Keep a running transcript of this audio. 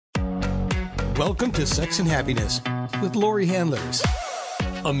Welcome to Sex and Happiness with Laurie Handlers.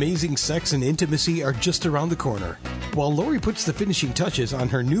 Amazing sex and intimacy are just around the corner. While Laurie puts the finishing touches on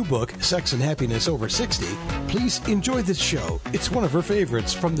her new book, Sex and Happiness Over 60, please enjoy this show. It's one of her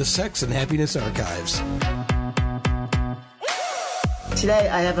favorites from the Sex and Happiness archives. Today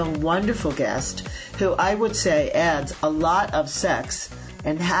I have a wonderful guest who I would say adds a lot of sex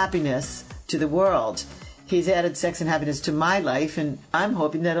and happiness to the world. He's added sex and happiness to my life, and I'm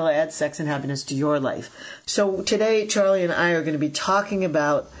hoping that he'll add sex and happiness to your life. So today, Charlie and I are going to be talking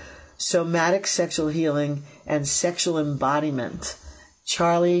about somatic sexual healing and sexual embodiment.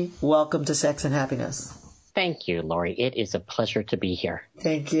 Charlie, welcome to Sex and Happiness. Thank you, Laurie. It is a pleasure to be here.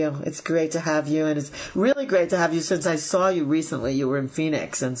 Thank you. It's great to have you, and it's really great to have you since I saw you recently. You were in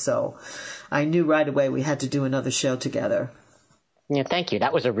Phoenix, and so I knew right away we had to do another show together. Yeah, thank you.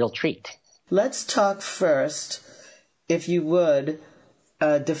 That was a real treat. Let's talk first, if you would,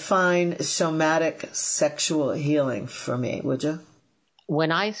 define somatic sexual healing for me, would you?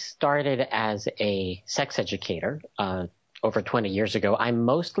 When I started as a sex educator over 20 years ago, I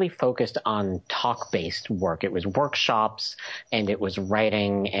mostly focused on talk-based work. It was workshops, and it was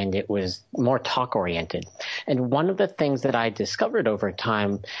writing, and it was more talk-oriented. And one of the things that I discovered over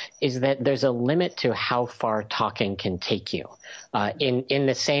time is that there's a limit to how far talking can take you. In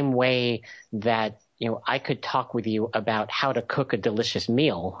the same way that, I could talk with you about how to cook a delicious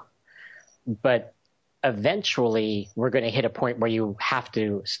meal, but eventually we're going to hit a point where you have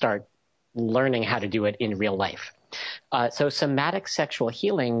to start learning how to do it in real life. So somatic sexual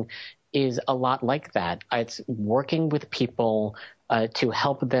healing is a lot like that. It's working with people to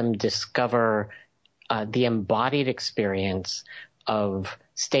help them discover the embodied experience of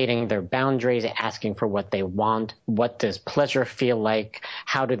stating their boundaries, asking for what they want, what does pleasure feel like,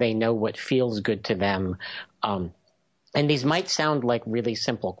 how do they know what feels good to them. And these might sound like really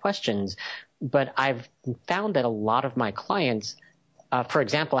simple questions, but I've found that a lot of my clients for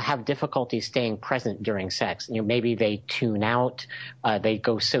example, have difficulty staying present during sex. Maybe they tune out. They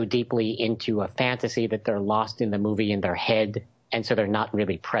go so deeply into a fantasy that they're lost in the movie in their head, and so they're not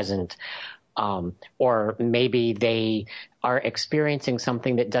really present. Or maybe they are experiencing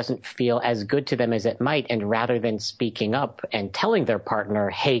something that doesn't feel as good to them as it might, and rather than speaking up and telling their partner,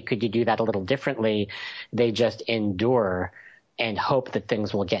 hey, could you do that a little differently, they just endure and hope that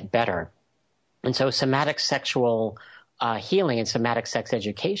things will get better. And so somatic sexual healing and somatic sex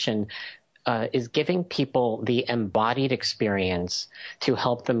education is giving people the embodied experience to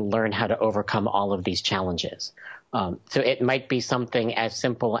help them learn how to overcome all of these challenges. So it might be something as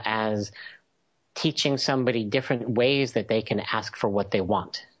simple as teaching somebody different ways that they can ask for what they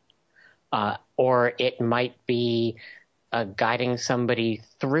want. Or it might be guiding somebody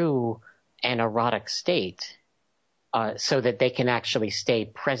through an erotic state so that they can actually stay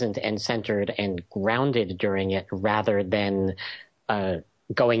present and centered and grounded during it rather than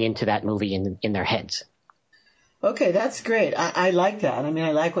going into that movie in their heads. Okay, that's great. I like that. I mean,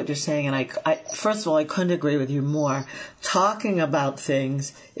 I like what you're saying. And I first of all, I couldn't agree with you more. Talking about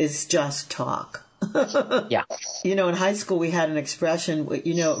things is just talk. Yeah. In high school, we had an expression,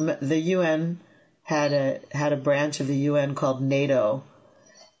 the UN had a branch of the UN called NATO.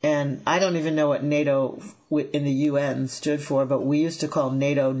 And I don't even know what NATO in the UN stood for, but we used to call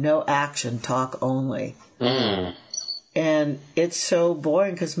NATO no action, talk only. Mm. And it's so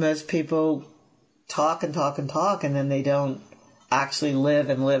boring because most people talk and talk and talk, and then they don't actually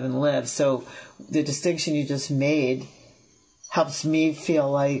live and live and live. So the distinction you just made helps me feel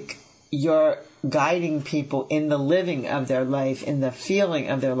like you're guiding people in the living of their life, in the feeling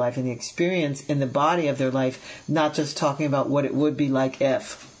of their life, in the experience, in the body of their life, not just talking about what it would be like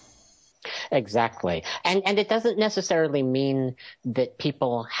if. Exactly. And it doesn't necessarily mean that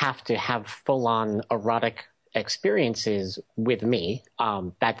people have to have full-on erotic experiences with me.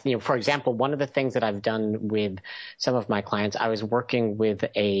 That's, for example, one of the things that I've done with some of my clients, I was working with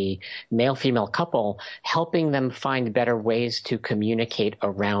a male-female couple, helping them find better ways to communicate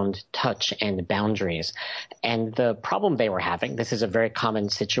around touch and boundaries. And the problem they were having, this is a very common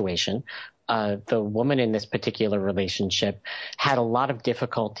situation, the woman in this particular relationship had a lot of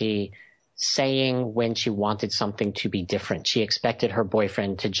difficulty saying when she wanted something to be different. She expected her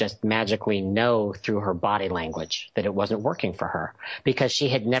boyfriend to just magically know through her body language that it wasn't working for her because she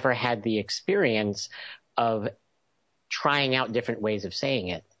had never had the experience of trying out different ways of saying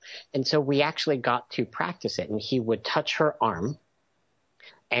it. And so we actually got to practice it, and he would touch her arm,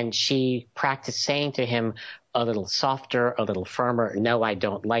 and she practiced saying to him a little softer, a little firmer, no, I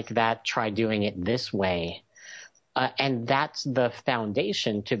don't like that. Try doing it this way. And that's the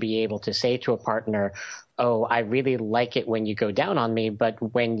foundation to be able to say to a partner, oh, I really like it when you go down on me,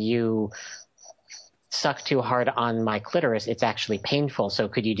 but when you suck too hard on my clitoris, it's actually painful. So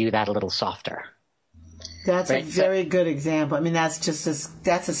could you do that a little softer? That's right? A very good example. I mean, that's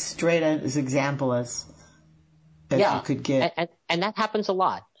as straight as example as you could get. And that happens a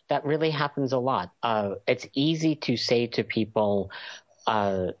lot. That really happens a lot. It's easy to say to people,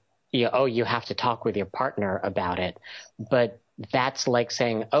 you have to talk with your partner about it. But that's like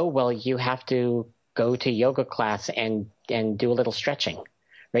saying, oh, well, you have to go to yoga class and do a little stretching,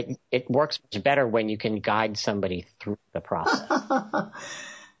 right? It works much better when you can guide somebody through the process.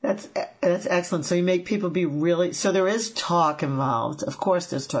 That's excellent. So you make people be so there is talk involved. Of course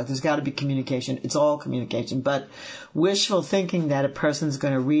there's talk. There's got to be communication. It's all communication. But wishful thinking that a person's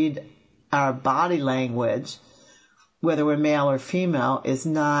going to read our body language, whether we're male or female, is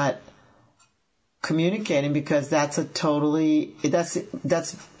not communicating, because that's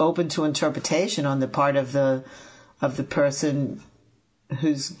open to interpretation on the part of the person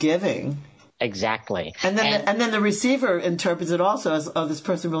who's giving. Exactly. And then the receiver interprets it also as, oh, this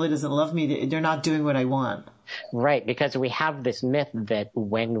person really doesn't love me. They're not doing what I want. Right, because we have this myth that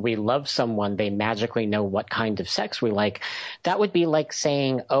when we love someone, they magically know what kind of sex we like. That would be like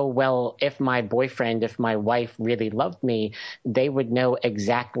saying, oh, well, if my wife really loved me, they would know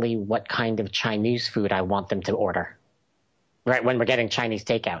exactly what kind of Chinese food I want them to order, right, when we're getting Chinese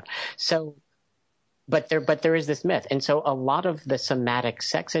takeout. So But there is this myth. And so a lot of the somatic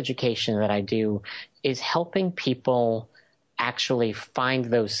sex education that I do is helping people actually find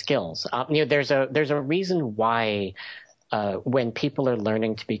those skills. There's a reason why when people are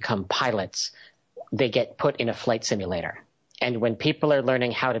learning to become pilots, they get put in a flight simulator. And when people are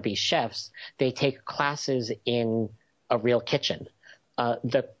learning how to be chefs, they take classes in a real kitchen.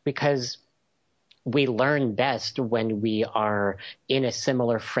 Because we learn best when we are in a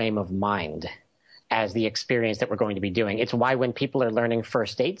similar frame of mind as the experience that we're going to be doing. It's why when people are learning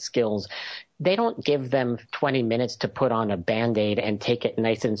first aid skills, they don't give them 20 minutes to put on a Band-Aid and take it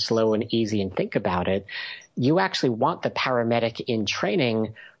nice and slow and easy and think about it. You actually want the paramedic in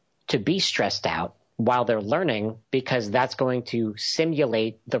training to be stressed out while they're learning, because that's going to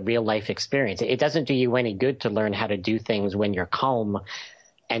simulate the real life experience. It doesn't do you any good to learn how to do things when you're calm,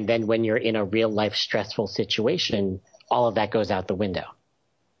 and then when you're in a real life stressful situation, all of that goes out the window.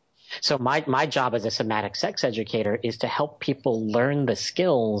 So my job as a somatic sex educator is to help people learn the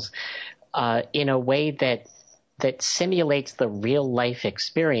skills in a way that simulates the real life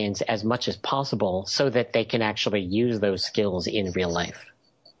experience as much as possible, so that they can actually use those skills in real life.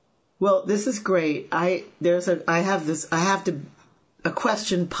 Well, this is great. A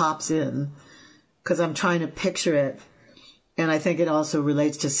question pops in because I'm trying to picture it, and I think it also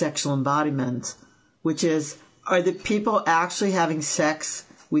relates to sexual embodiment, which is, are the people actually having sex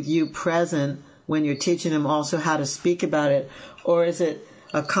with you present when you're teaching them also how to speak about it? Or is it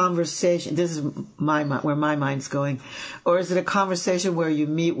a conversation? This is where my mind's going. Or is it a conversation where you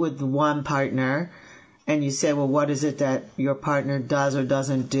meet with one partner and you say, well, what is it that your partner does or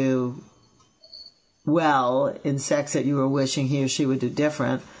doesn't do well in sex that you were wishing he or she would do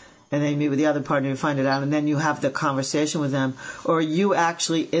different? And then you meet with the other partner and find it out, and then you have the conversation with them. Or are you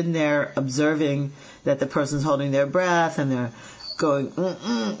actually in there observing that the person's holding their breath and they're going,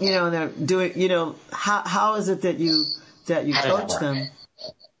 and they're doing, how is it that you coach them?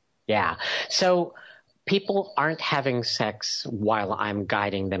 Yeah. So people aren't having sex while I'm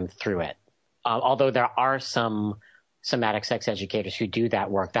guiding them through it. Although there are some somatic sex educators who do that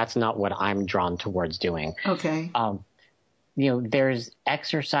work. That's not what I'm drawn towards doing. Okay. There's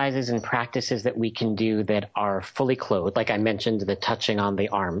exercises and practices that we can do that are fully clothed. Like I mentioned, the touching on the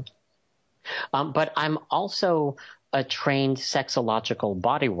arm. But I'm also a trained sexological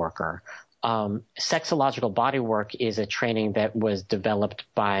body worker. Sexological body work is a training that was developed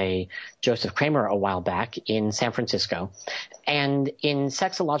by Joseph Kramer a while back in San Francisco. And in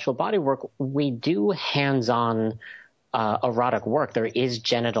sexological body work, we do hands-on erotic work. There is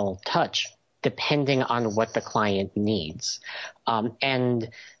genital touch depending on what the client needs. And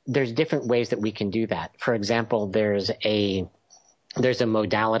there's different ways that we can do that. For example, there's a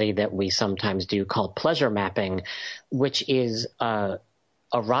modality that we sometimes do called pleasure mapping, which is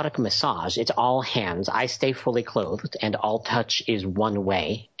erotic massage. It's all hands. I stay fully clothed, and all touch is one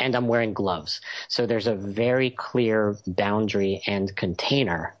way, and I'm wearing gloves. So there's a very clear boundary and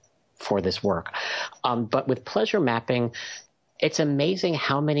container for this work. But with pleasure mapping, it's amazing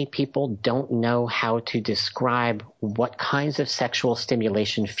how many people don't know how to describe what kinds of sexual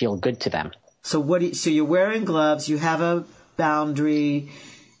stimulation feel good to them. So you're wearing gloves, you have a boundary,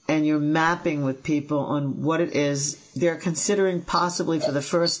 and you're mapping with people on what it is they're considering possibly for the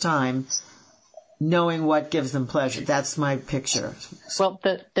first time knowing what gives them pleasure. That's my picture. Well,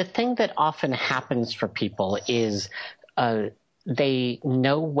 the thing that often happens for people is they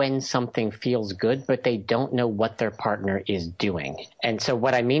know when something feels good, but they don't know what their partner is doing. And so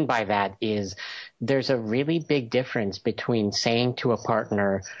what I mean by that is there's a really big difference between saying to a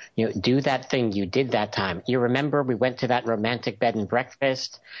partner, do that thing you did that time. You remember we went to that romantic bed and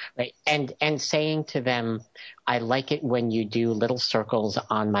breakfast, right? And saying to them, I like it when you do little circles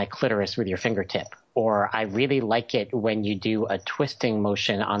on my clitoris with your fingertip, or I really like it when you do a twisting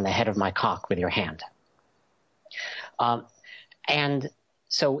motion on the head of my cock with your hand. And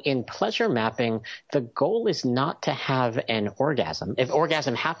so in pleasure mapping, the goal is not to have an orgasm. If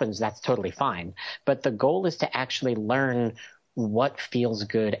orgasm happens, that's totally fine. But the goal is to actually learn what feels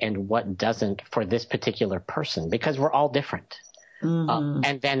good and what doesn't for this particular person, because we're all different. Mm-hmm.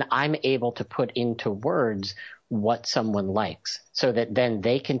 And then I'm able to put into words what someone likes so that then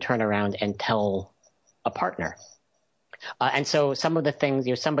they can turn around and tell a partner. And so some of the things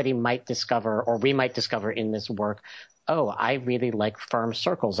somebody might discover, or we might discover in this work, oh, I really like firm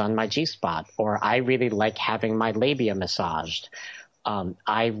circles on my G-spot, or I really like having my labia massaged.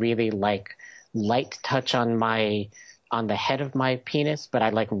 I really like light touch on the head of my penis, but I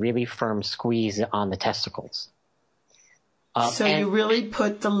like really firm squeeze on the testicles. So you really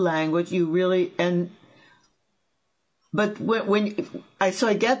put the language, but so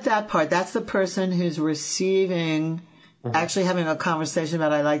I get that part. That's the person who's receiving, actually having a conversation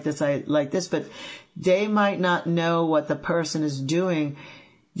about I like this, but they might not know what the person is doing.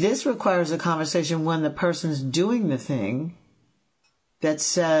 This requires a conversation when the person's doing the thing that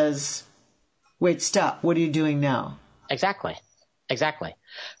says, wait, stop, what are you doing now? Exactly.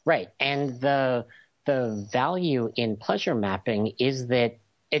 Right. And the value in pleasure mapping is that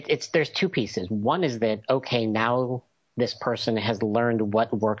there's two pieces. One is that, okay, now this person has learned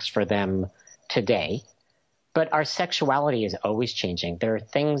what works for them today. But our sexuality is always changing. There are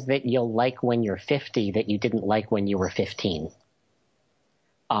things that you'll like when you're 50 that you didn't like when you were 15.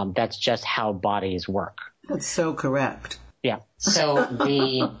 That's just how bodies work. That's so correct. Yeah. So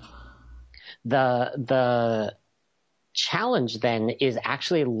the challenge then is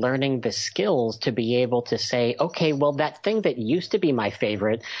actually learning the skills to be able to say, okay, well, that thing that used to be my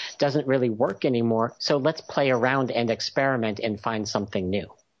favorite doesn't really work anymore. So let's play around and experiment and find something new.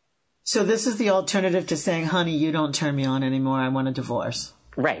 So this is the alternative to saying, honey, you don't turn me on anymore. I want a divorce.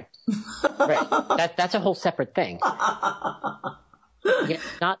 Right. That's a whole separate thing.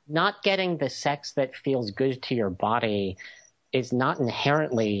 Not getting the sex that feels good to your body is not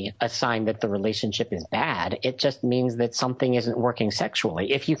inherently a sign that the relationship is bad. It just means that something isn't working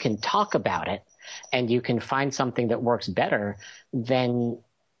sexually. If you can talk about it and you can find something that works better, then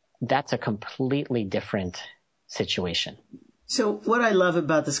that's a completely different situation. So what I love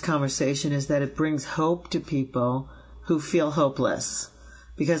about this conversation is that it brings hope to people who feel hopeless,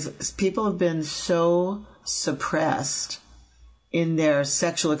 because people have been so suppressed in their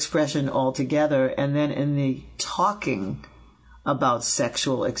sexual expression altogether, and then in the talking about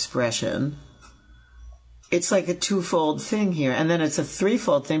sexual expression. It's like a twofold thing here, and then it's a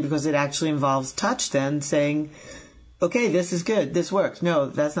threefold thing because it actually involves touch, then saying, okay, this is good, this works. No,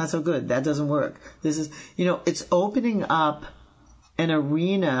 that's not so good, that doesn't work. This is, it's opening up an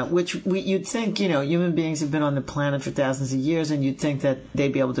arena, which you'd think, human beings have been on the planet for thousands of years, and you'd think that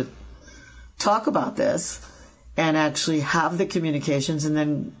they'd be able to talk about this and actually have the communications and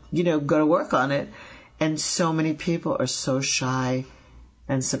then, go to work on it. And so many people are so shy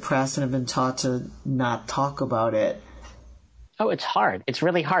and suppressed and have been taught to not talk about it. Oh, it's hard. It's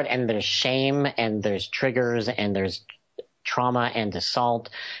really hard. And there's shame, and there's triggers, and there's trauma and assault,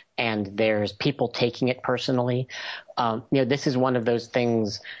 and there's people taking it personally. This is one of those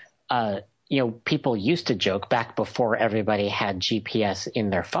things, people used to joke back before everybody had GPS in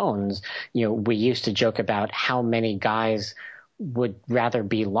their phones. We used to joke about how many guys would rather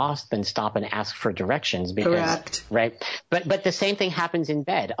be lost than stop and ask for directions. Because, correct. Right. But the same thing happens in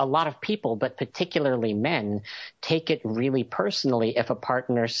bed. A lot of people, but particularly men, take it really personally if a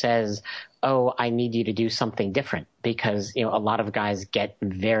partner says, oh, I need you to do something different, because, a lot of guys get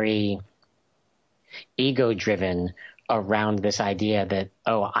very ego driven around this idea that,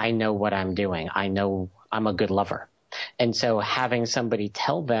 oh, I know what I'm doing. I know I'm a good lover. And so having somebody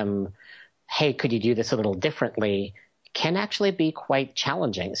tell them, hey, could you do this a little differently, can actually be quite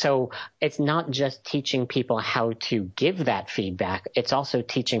challenging. So it's not just teaching people how to give that feedback. It's also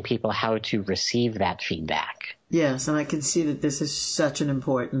teaching people how to receive that feedback. Yes, and I can see that this is such an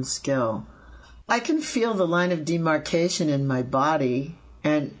important skill. I can feel the line of demarcation in my body,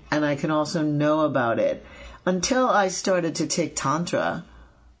 and I can also know about it. Until I started to take Tantra,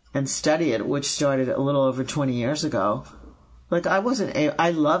 and study it, which started a little over 20 years ago. Like I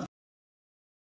loved